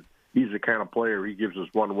because he's the kind of player, he gives us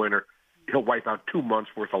 1 winner, he'll wipe out 2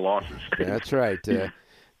 months' worth of losses. That's right.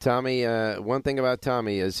 Tommy, one thing about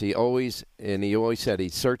Tommy is he always said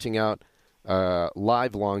he's searching out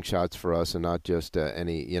live long shots for us, and not just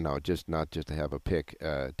not just to have a pick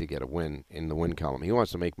to get a win in the win column. He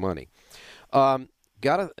wants to make money.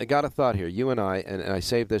 Got a thought here. You and I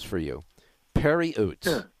saved this for you. Perry Oots.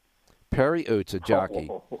 Yeah. Perry Oots, a jockey,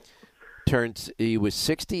 he was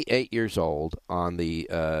 68 years old on the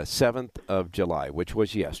 7th of July, which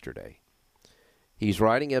was yesterday. He's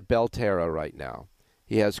riding at Belterra right now.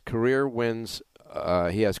 He has career wins.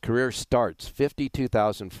 He has career starts,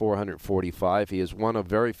 52,445. He is one of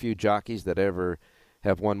very few jockeys that ever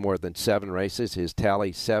have won more than 7 races. His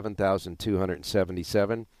tally,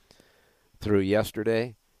 7,277 through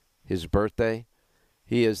yesterday, his birthday.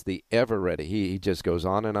 He is the ever ready. He just goes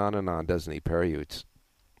on and on and on, doesn't he, Perry Oots?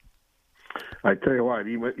 I tell you what,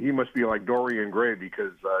 he must be like Dorian Gray,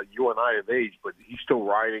 because you and I have aged, but he's still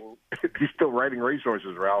riding. He's still riding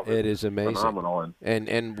racehorses, Ralph. It is amazing, phenomenal.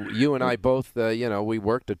 And you and I both, we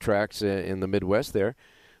worked at tracks in the Midwest there,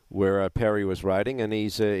 where Perry was riding, and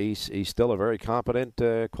he's still a very competent,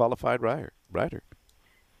 qualified rider.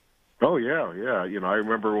 Oh yeah. I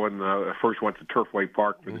remember when I first went to Turfway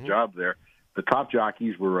Park for the job there. The top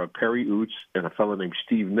jockeys were Perry Oots and a fellow named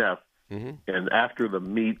Steve Neff. Mm-hmm. And after the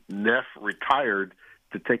meet, Neff retired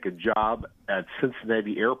to take a job at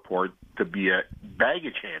Cincinnati Airport to be a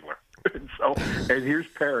baggage handler. and here's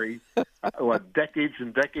Perry, decades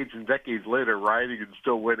and decades and decades later, riding and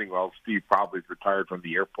still winning, while Steve probably retired from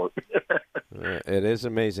the airport. It is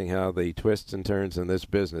amazing how the twists and turns in this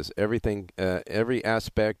business, everything, every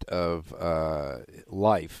aspect of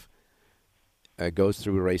life goes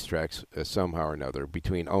through racetracks somehow or another,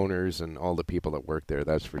 between owners and all the people that work there,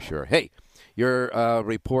 that's for sure. Hey, your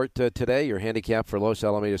report today, your handicap for Los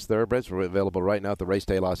Alamitos Thoroughbreds, are available right now at the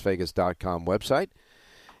RacedayLasVegas.com website.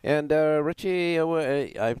 And, Richie,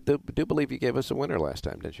 I do believe you gave us a winner last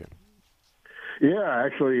time, didn't you? Yeah,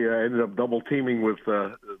 actually, I ended up double-teaming with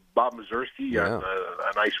Bob Mazursky on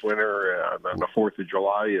a nice winner on the 4th of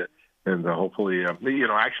July. And hopefully,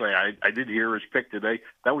 actually, I did hear his pick today.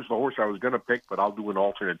 That was the horse I was going to pick, but I'll do an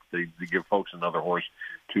alternate to give folks another horse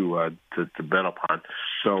to bet upon.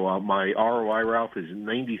 So my ROI, Ralph, is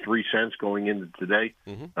 93 cents going into today.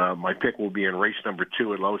 Mm-hmm. My pick will be in race number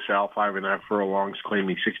 2 at Los Al, 5.5 furlongs,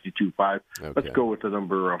 claiming 62.5. Okay. Let's go with the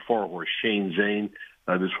number 4 horse, Shane Zane.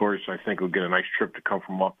 This horse, I think, will get a nice trip to come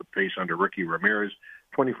from off the pace under Ricky Ramirez.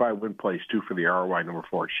 25 win place, 2 for the ROI, number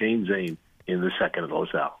 4, Shane Zane in the second at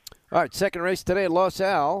Los Al. All right, second race today at Los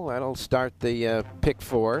Al. That'll start the pick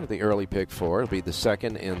 4, the early pick 4. It'll be the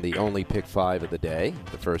second and the only pick 5 of the day,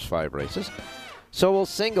 the first 5 races. So we'll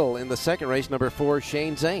single in the second race, number 4,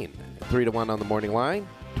 Shane Zane. 3-1 on the morning line.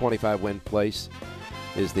 25 win place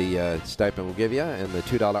is the stipend we'll give you, and the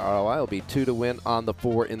 $2 ROI will be 2 to win on the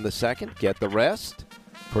 4 in the second. Get the rest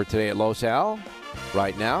for today at Los Al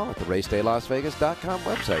right now at the RacedayLasVegas.com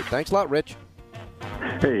website. Thanks a lot, Rich.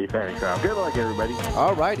 Hey, thanks, Al. Good luck, everybody.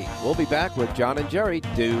 All righty. We'll be back with John and Jerry.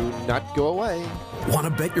 Do not go away. Want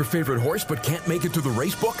to bet your favorite horse but can't make it to the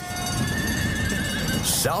race book?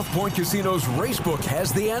 South Point Casino's Racebook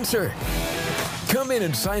has the answer. Come in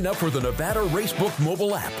and sign up for the Nevada Racebook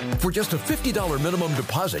mobile app. For just a $50 minimum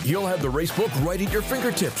deposit, you'll have the Racebook right at your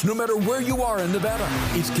fingertips, no matter where you are in Nevada.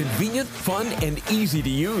 It's convenient, fun, and easy to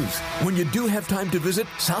use. When you do have time to visit,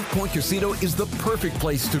 South Point Casino is the perfect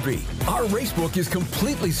place to be. Our Racebook is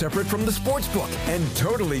completely separate from the Sportsbook and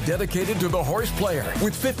totally dedicated to the horse player.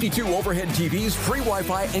 With 52 overhead TVs, free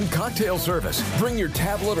Wi-Fi, and cocktail service. Bring your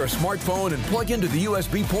tablet or smartphone and plug into the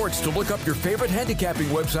USB ports to look up your favorite handicapping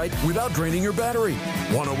website without draining your battery.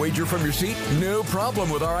 Want to wager from your seat? No problem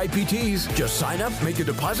with our IPTs. Just sign up, make a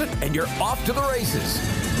deposit, and you're off to the races.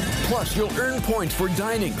 Plus, you'll earn points for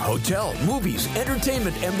dining, hotel, movies,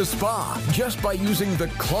 entertainment, and the spa just by using the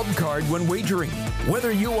club card when wagering.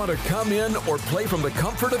 Whether you want to come in or play from the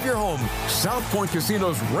comfort of your home, South Point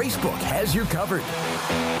Casino's Racebook has you covered.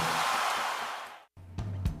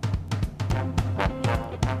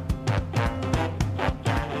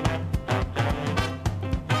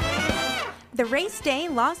 The Race Day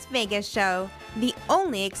Las Vegas Show, the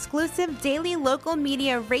only exclusive daily local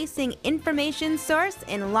media racing information source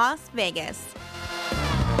in Las Vegas.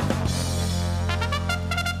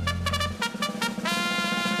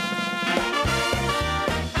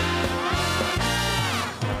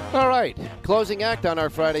 All right, closing act on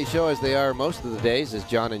our Friday show, as they are most of the days, is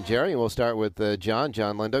John and Jerry. And we'll start with John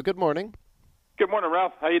Lindo. Good morning. Good morning,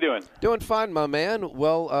 Ralph. How you doing? Doing fine, my man.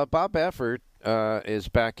 Well, Bob Baffert is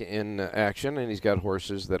back in action, and he's got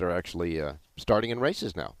horses that are actually starting in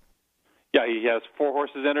races now. Yeah, he has 4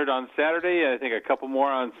 horses entered on Saturday, and I think a couple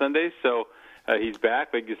more on Sunday. So he's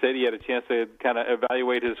back. Like you said, he had a chance to kind of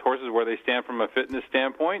evaluate his horses, where they stand from a fitness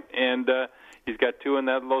standpoint, and he's got 2 in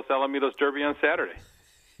that Los Alamitos Derby on Saturday.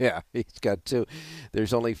 Yeah, he's got 2.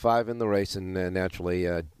 There's only 5 in the race, and naturally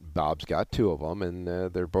Bob's got 2 of them,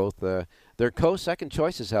 and they're both they're co-second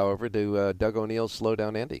choices, however, to Doug O'Neill's Slow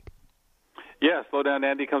Down Andy. Yeah, Slow Down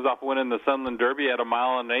Andy comes off winning the Sunland Derby at 1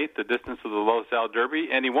 mile and 1/8, the distance of the Los Al Derby,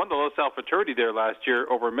 and he won the Los Al Futurity there last year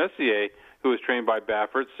over Messier, who was trained by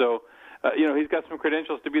Baffert. So, he's got some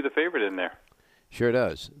credentials to be the favorite in there. Sure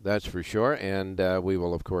does. That's for sure, and we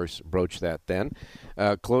will, of course, broach that then.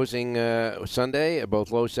 Closing Sunday,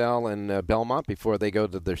 both Los Al and Belmont before they go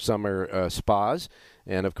to their summer spas,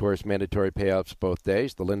 and, of course, mandatory payouts both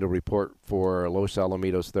days. The Lindo Report for Los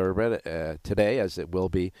Alamitos Thoroughbred today, as it will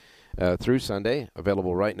be through Sunday,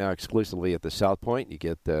 available right now exclusively at the South Point. You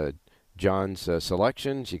get John's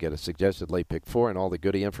selections, you get a suggested late pick 4, and all the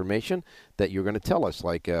goodie information that you're going to tell us,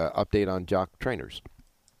 like update on jock trainers.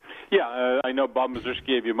 Yeah, I know Bob Mazurski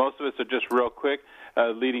gave you most of it, so just real quick,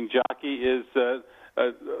 leading jockey is,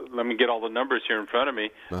 let me get all the numbers here in front of me.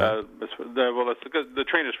 Let's look at the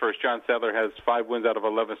trainers first. John Sadler has 5 wins out of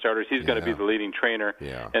 11 starters. He's going to be the leading trainer.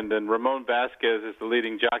 Yeah. And then Ramon Vasquez is the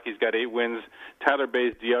leading jockey. He's got 8 wins. Tyler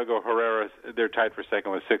Bays, Diego Herrera, they're tied for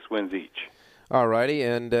second with 6 wins each. All righty,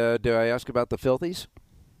 and do I ask about the Filthies?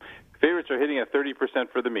 Favorites are hitting at 30%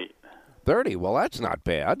 for the meet. 30? Well, that's not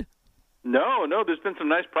bad. No, there's been some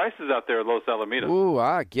nice prices out there at Los Alamitos. Ooh,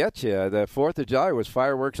 I get you. The 4th of July was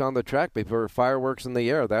fireworks on the track before fireworks in the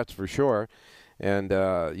air, that's for sure. And,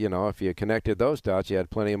 if you connected those dots, you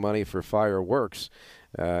had plenty of money for fireworks.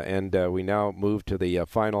 And we now move to the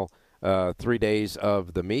final 3 days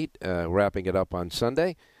of the meet, wrapping it up on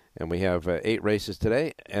Sunday. And we have 8 races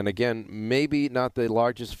today. And again, maybe not the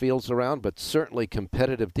largest fields around, but certainly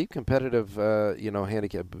competitive, deep competitive,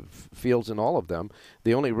 handicap fields in all of them.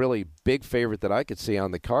 The only really big favorite that I could see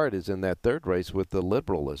on the card is in that 3rd race with the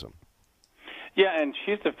Liberalism. Yeah, and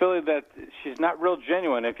she's a filly that she's not real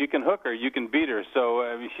genuine. If you can hook her, you can beat her.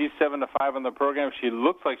 So she's 7-5 on the program. She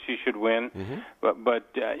looks like she should win, but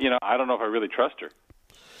I don't know if I really trust her.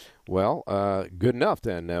 Well, good enough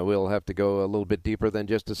then. We'll have to go a little bit deeper than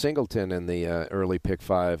just a singleton in the early pick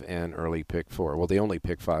 5 and early pick 4. Well, the only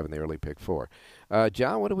pick 5 and the early pick 4.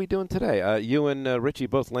 John, what are we doing today? You and Richie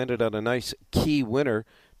both landed on a nice key winner,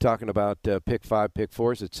 talking about pick 5, pick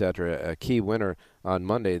 4s, etc. A key winner on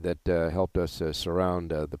Monday that helped us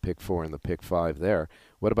surround the pick 4 and the pick 5 there.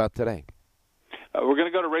 What about today? We're going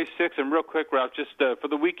to go to race 6, and real quick, Ralph, just for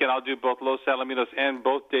the weekend, I'll do both Los Alamitos and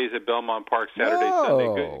both days at Belmont Park, Saturday,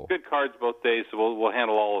 Sunday. Good cards both days, so we'll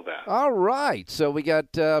handle all of that. All right, so we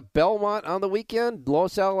got Belmont on the weekend,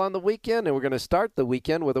 Los Al on the weekend, and we're going to start the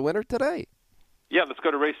weekend with a winner today. Yeah, let's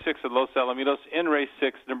go to race 6 at Los Alamitos. In race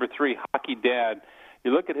 6, number 3, Hockey Dad.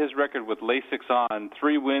 You look at his record with Lasix on,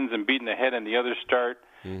 3 wins and beating ahead in the other start.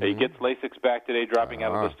 He gets Lasix back today, dropping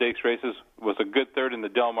out of the stakes races. Was a good 3rd in the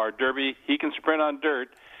Del Mar Derby. He can sprint on dirt,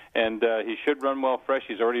 and he should run well fresh.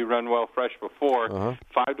 He's already run well fresh before.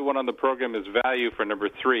 5-1 on the program is value for number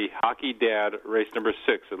 3, Hockey Dad, race number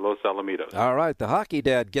 6 at Los Alamitos. All right, the Hockey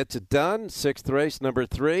Dad gets it done. 6th race, number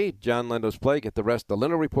 3, John Lindo's play. Get the rest of the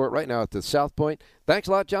Lindo Report right now at the South Point. Thanks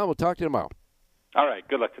a lot, John. We'll talk to you tomorrow. All right,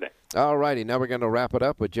 good luck today. All righty, now we're going to wrap it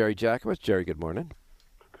up with Jerry Jackowitz. Jerry, good morning.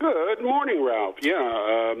 Good morning, Ralph. Yeah,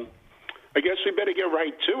 I guess we better get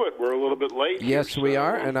right to it. We're a little bit late. Yes, we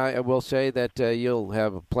are, and I will say that you'll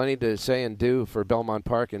have plenty to say and do for Belmont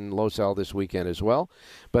Park and Los Al this weekend as well.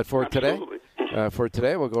 But for today,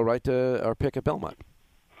 we'll go right to our pick at Belmont.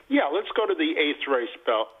 Yeah, let's go to the 8th race,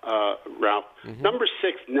 Ralph. Number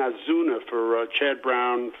 6, Nazuna for Chad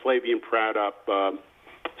Brown, Flavian Pratt up.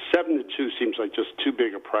 7-2 seems like just too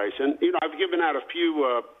big a price. And, I've given out a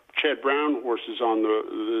few Chad Brown horses on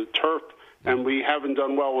the turf, and we haven't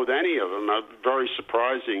done well with any of them. Very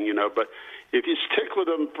surprising, But if you stick with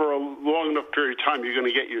them for a long enough period of time, you're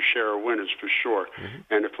going to get your share of winners for sure.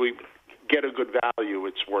 And if we get a good value,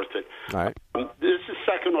 it's worth it. All right. This is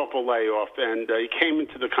second off a layoff, and he came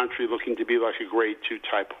into the country looking to be like a grade 2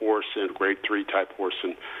 type horse and a grade 3 type horse,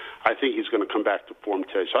 and I think he's going to come back to form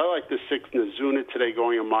today. So I like the 6 Nazuna today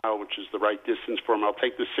going a mile, which is the right distance for him. I'll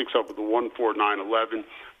take the 6 over the 1, 4, 9, 11,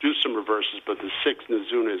 do some reverses, but the 6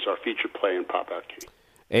 Nazuna is our featured play in Pop-Out King.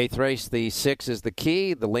 8th race, the 6 is the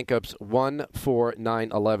key. The link-ups 1, 4,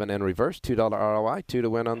 9, 11, and reverse. $2 ROI, 2 to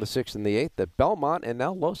win on the 6th and the 8th at Belmont, and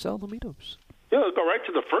now Los Alamitos. Yeah, let's go right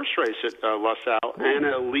to the first race at Los Al.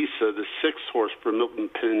 Anna Elisa, the 6th horse for Milton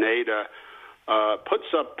Pineda, puts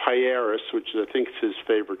up Pieris, which I think is his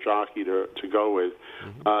favorite jockey to go with.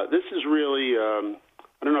 This is really, I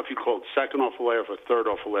don't know if you call it second off a layoff or third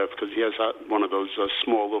off a layoff, because he has one of those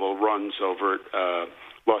small little runs over at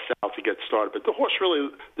LaSalle to get started. But the horse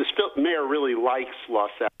this mare really likes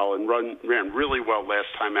LaSalle and ran really well last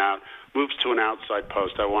time out. Moves to an outside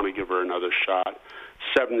post. I want to give her another shot.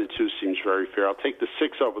 7-2 seems very fair. I'll take the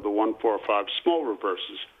 6 over the 1, 4, 5. Small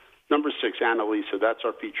reverses. Number 6, Annalisa. That's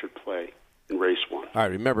our featured play in race 1. All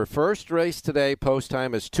right, remember, first race today, post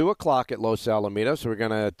time is 2 o'clock at Los Alamitos. So we're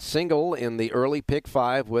going to single in the early pick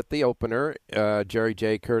 5 with the opener, Jerry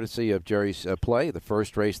J., courtesy of Jerry's play. The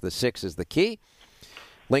first race, the 6, is the key.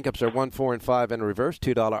 Link-ups are 1, 4, and 5 in reverse,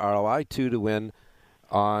 $2 ROI, 2 to win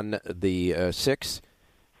on the 6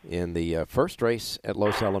 in the first race at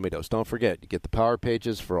Los Alamitos. Don't forget, you get the power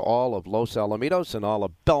pages for all of Los Alamitos and all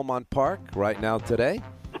of Belmont Park right now today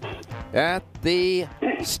at the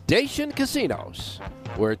Station Casinos,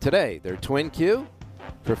 where today their Twin Q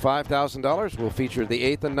for $5,000 will feature the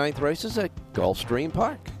 8th and 9th races at Gulfstream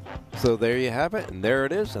Park. So there you have it, and there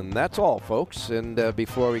it is, and that's all, folks. And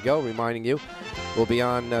before we go, reminding you, we'll be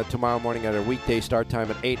on tomorrow morning at our weekday start time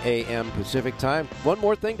at 8 a.m. Pacific time. One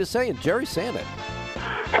more thing to say, and Jerry's saying it.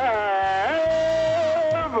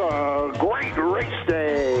 Have a great race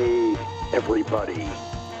day, everybody.